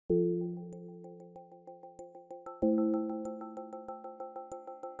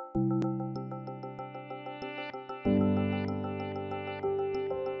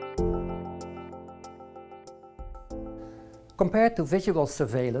Compared to visual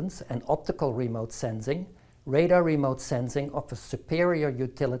surveillance and optical remote sensing, radar remote sensing offers superior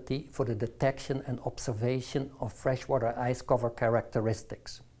utility for the detection and observation of freshwater ice cover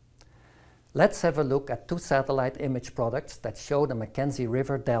characteristics. Let's have a look at two satellite image products that show the Mackenzie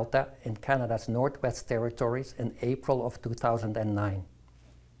River Delta in Canada's Northwest Territories in April of 2009.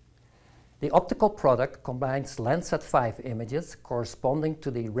 The optical product combines Landsat 5 images corresponding to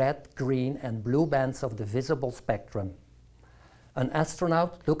the red, green and blue bands of the visible spectrum. An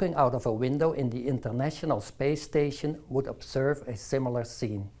astronaut looking out of a window in the International Space Station would observe a similar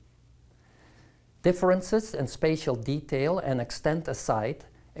scene. Differences in spatial detail and extent aside,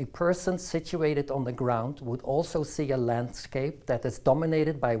 a person situated on the ground would also see a landscape that is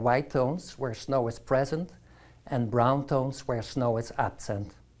dominated by white tones where snow is present and brown tones where snow is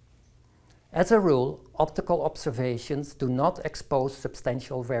absent. As a rule, optical observations do not expose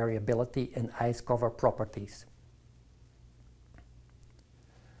substantial variability in ice cover properties.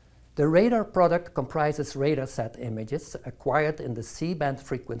 The radar product comprises RadarSat images acquired in the C-band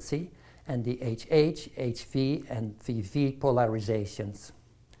frequency and the HH, HV and VV polarizations.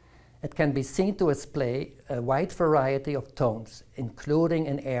 It can be seen to display a wide variety of tones, including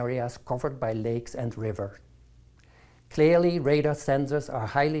in areas covered by lakes and rivers. Clearly, radar sensors are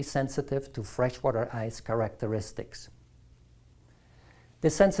highly sensitive to freshwater ice characteristics.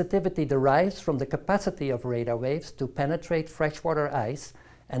 This sensitivity derives from the capacity of radar waves to penetrate freshwater ice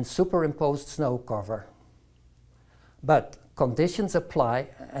and superimposed snow cover. But conditions apply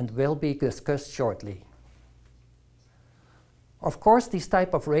and will be discussed shortly. Of course, these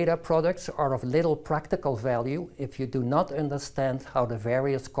type of radar products are of little practical value if you do not understand how the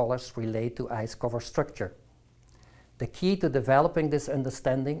various colors relate to ice cover structure. The key to developing this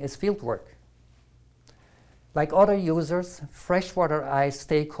understanding is fieldwork. Like other users, freshwater ice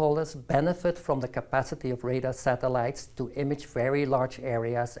stakeholders benefit from the capacity of radar satellites to image very large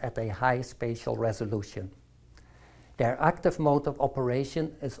areas at a high spatial resolution. Their active mode of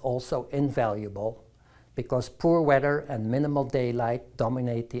operation is also invaluable, because poor weather and minimal daylight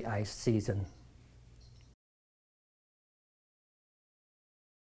dominate the ice season.